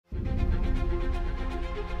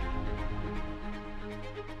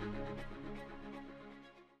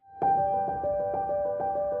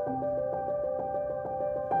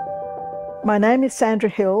My name is Sandra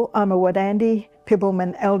Hill. I'm a Wadandi,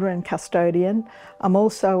 Pibulmun Elder and Custodian. I'm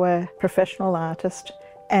also a professional artist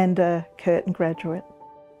and a Curtin graduate.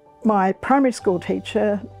 My primary school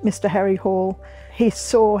teacher, Mr. Harry Hall, he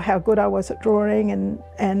saw how good I was at drawing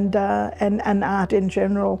and art in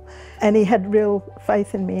general, and he had real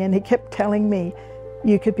faith in me, and he kept telling me,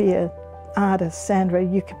 "You could be an artist, Sandra,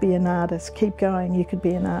 you could be an artist, keep going, you could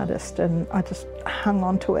be an artist." And I just hung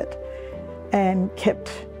on to it and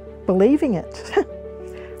kept believing it.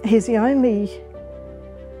 He's the only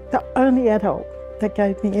adult that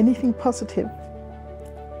gave me anything positive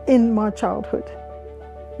in my childhood.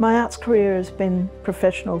 My arts career has been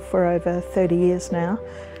professional for over 30 years now.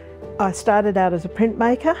 I started out as a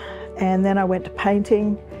printmaker, and then I went to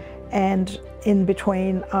painting, and in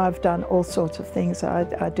between I've done all sorts of things.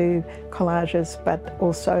 I do collages, but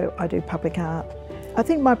also I do public art. I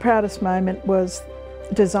think my proudest moment was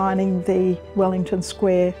designing the Wellington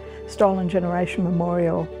Square Stolen Generation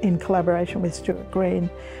Memorial in collaboration with Stuart Green.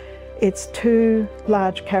 It's two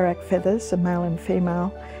large karak feathers, a male and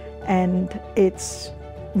female, and it's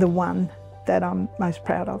the one that I'm most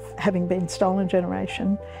proud of, having been Stolen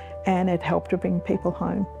Generation, and it helped to bring people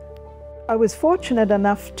home. I was fortunate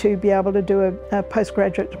enough to be able to do a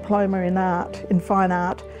postgraduate diploma in art, in fine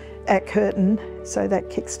art, at Curtin, so that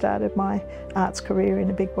kick-started my arts career in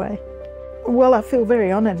a big way. Well, I feel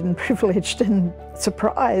very honoured and privileged and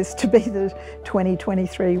surprised to be the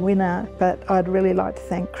 2023 winner, but I'd really like to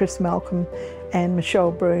thank Chris Malcolm and Michelle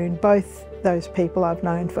Broon. Both those people I've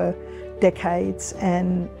known for decades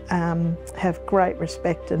and have great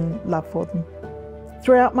respect and love for them.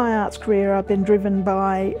 Throughout my arts career, I've been driven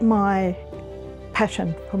by my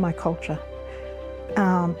passion for my culture,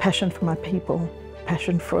 passion for my people,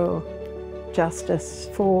 passion for justice,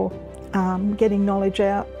 for getting knowledge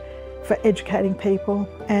out, for educating people,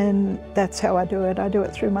 and that's how I do it. I do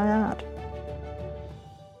it through my art.